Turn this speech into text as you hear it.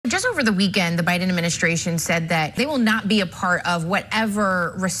Just over the weekend, the Biden administration said that they will not be a part of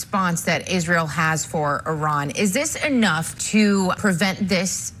whatever response that Israel has for Iran. Is this enough to prevent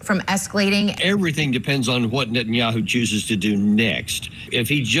this from escalating? Everything depends on what Netanyahu chooses to do next. If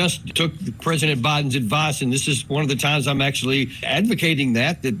he just took President Biden's advice, and this is one of the times I'm actually advocating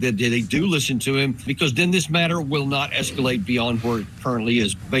that they do listen to him, because then this matter will not escalate beyond where it currently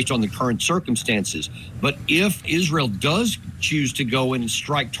is based on the current circumstances. But if Israel does choose to go and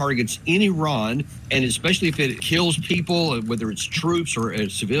strike targets in Iran, and especially if it kills people, whether it's troops or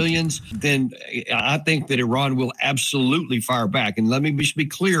civilians, then I think that Iran will absolutely fire back. And let me just be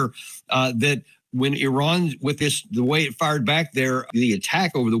clear that when Iran, with the way it fired back the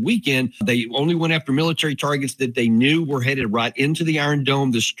attack over the weekend, they only went after military targets that they knew were headed right into the Iron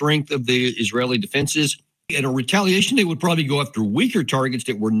Dome, the strength of the Israeli defenses. In a retaliation, they would probably go after weaker targets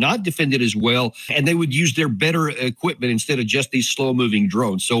that were not defended as well, and they would use their better equipment instead of just these slow-moving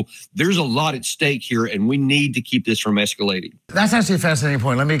drones. So there's a lot at stake here, and we need to keep this from escalating. That's actually a fascinating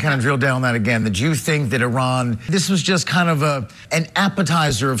point. Let me kind of drill down on that again. That you think that Iran, this was just kind of an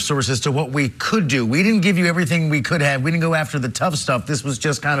appetizer of sorts as to what we could do. We didn't give you everything we could have. We didn't go after the tough stuff. This was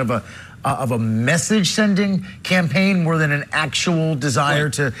just kind of a message-sending campaign more than an actual desire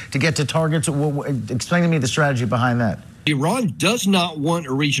to get to targets. Explain to me the strategy behind that. Iran does not want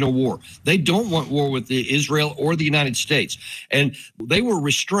a regional war. They don't want war with Israel or the United States. And they were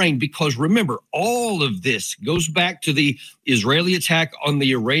restrained because, remember, all of this goes back to the Israeli attack on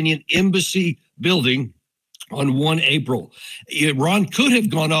the Iranian embassy building on 1 April. Iran could have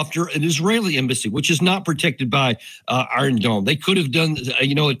gone after an Israeli embassy, which is not protected by Iron Dome. They could have done,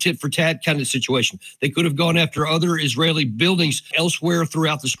 a tit-for-tat kind of situation. They could have gone after other Israeli buildings elsewhere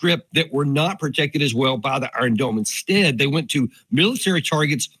throughout the Strip that were not protected as well by the Iron Dome. Instead, they went to military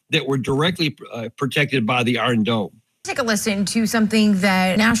targets that were directly protected by the Iron Dome. Take a listen to something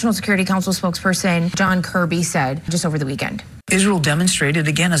that National Security Council spokesperson John Kirby said just over the weekend. Israel demonstrated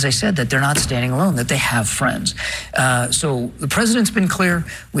again, as I said, that they're not standing alone, that they have friends. So the president's been clear.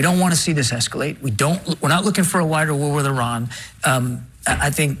 We don't want to see this escalate. We're not looking for a wider war with Iran.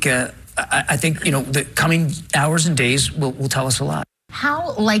 I think the coming hours and days will tell us a lot.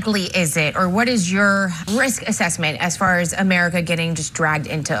 How likely is it, or what is your risk assessment as far as America getting just dragged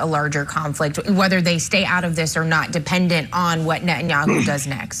into a larger conflict, whether they stay out of this or not, dependent on what Netanyahu does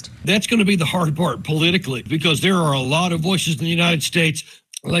next? That's going to be the hard part politically, because there are a lot of voices in the United States,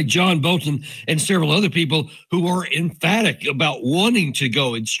 like John Bolton and several other people, who are emphatic about wanting to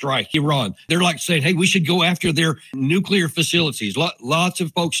go and strike Iran. They're like saying, hey, we should go after their nuclear facilities. Lots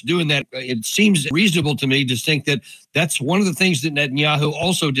of folks doing that. It seems reasonable to me to think that that's one of the things that Netanyahu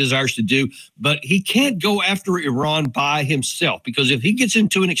also desires to do. But he can't go after Iran by himself, because if he gets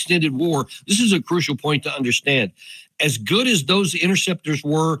into an extended war, this is a crucial point to understand. As good as those interceptors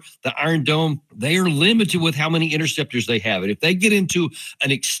were, the Iron Dome, they are limited with how many interceptors they have. And if they get into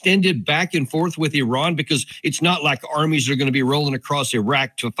an extended back and forth with Iran, because it's not like armies are going to be rolling across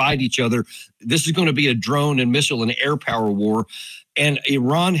Iraq to fight each other. This is going to be a drone and missile and air power war. And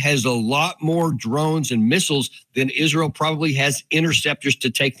Iran has a lot more drones and missiles than Israel probably has interceptors to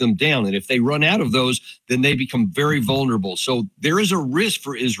take them down. And if they run out of those, then they become very vulnerable. So there is a risk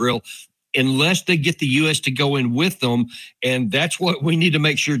for Israel unless they get the U.S. to go in with them. And that's what we need to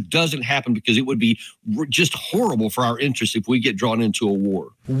make sure doesn't happen, because it would be just horrible for our interests if we get drawn into a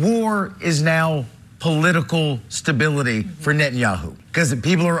war. War is now political stability for Netanyahu, because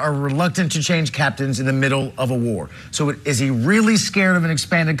people are reluctant to change captains in the middle of a war. So is he really scared of an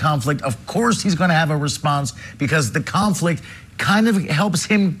expanded conflict? Of course he's going to have a response, because the conflict kind of helps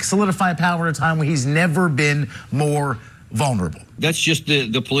him solidify power at a time when he's never been more vulnerable. That's just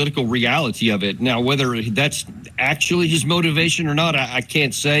the political reality of it. Now, whether that's actually his motivation or not, I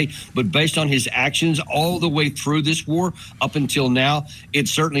can't say. But based on his actions all the way through this war up until now, it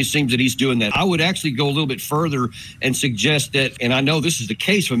certainly seems that he's doing that. I would actually go a little bit further and suggest that, and I know this is the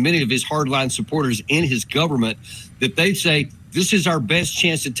case for many of his hardline supporters in his government, that they say this is our best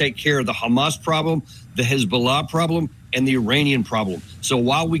chance to take care of the Hamas problem, the Hezbollah problem, and the Iranian problem. So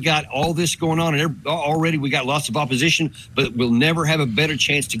while we got all this going on, and already we got lots of opposition, but we'll never have a better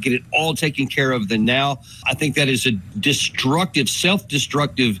chance to get it all taken care of than now. I think that is a destructive,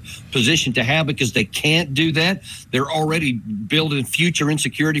 self-destructive position to have, because they can't do that. They're already building future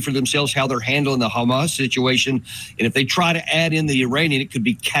insecurity for themselves, how they're handling the Hamas situation. And if they try to add in the Iranian, it could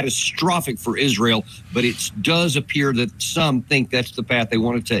be catastrophic for Israel. But it does appear that some think that's the path they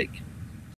want to take.